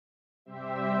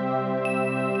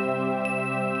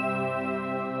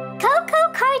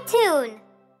cartoon.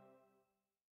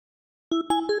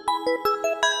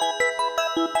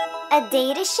 A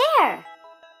day to share.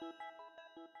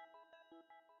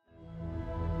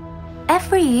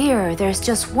 Every year, there's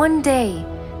just one day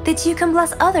that you can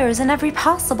bless others in every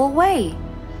possible way.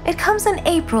 It comes in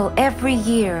April every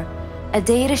year. A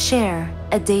day to share,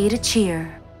 a day to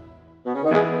cheer.